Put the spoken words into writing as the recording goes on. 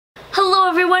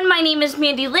everyone, my name is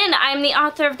Mandilynn. I am the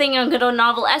author of the young adult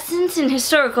novel Essence and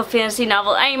historical fantasy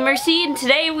novel I Am Mercy, and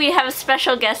today we have a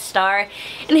special guest star,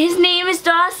 and his name is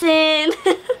Dawson.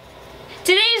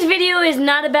 Today's video is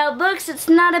not about books, it's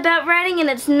not about writing, and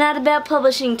it's not about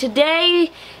publishing.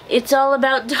 Today, it's all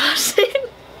about Dawson,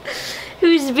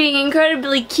 who's being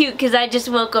incredibly cute because I just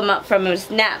woke him up from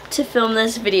his nap to film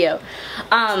this video.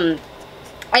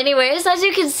 Anyways, as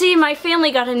you can see, my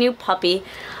family got a new puppy.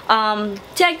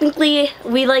 Technically,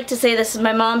 we like to say this is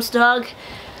my mom's dog,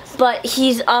 but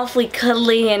he's awfully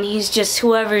cuddly and he's just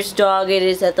whoever's dog it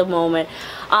is at the moment.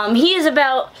 He is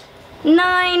about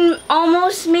 9,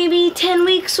 almost maybe 10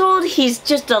 weeks old. He's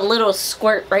just a little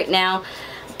squirt right now,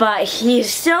 but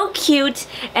he's so cute,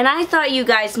 and I thought you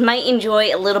guys might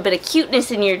enjoy a little bit of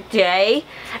cuteness in your day.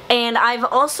 And I've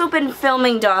also been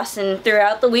filming Dawson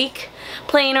throughout the week,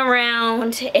 playing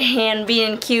around and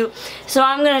being cute, so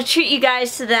I'm gonna treat you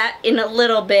guys to that in a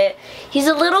little bit. He's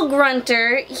a little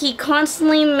grunter. He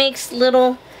constantly makes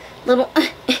little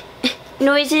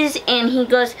noises, and he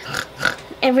goes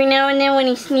every now and then when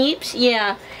he sleeps.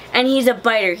 Yeah, and he's a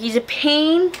biter. He's a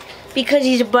pain because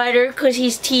he's a biter, because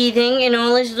he's teething and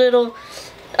all his little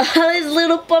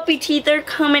puppy teeth are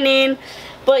coming in.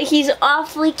 But he's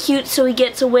awfully cute, so he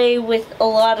gets away with a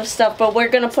lot of stuff, but we're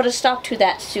gonna put a stop to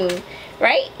that soon,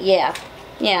 right? Yeah,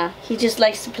 he just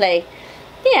likes to play.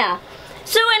 Yeah.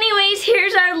 So anyways,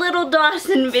 here's our little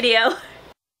Dawson video.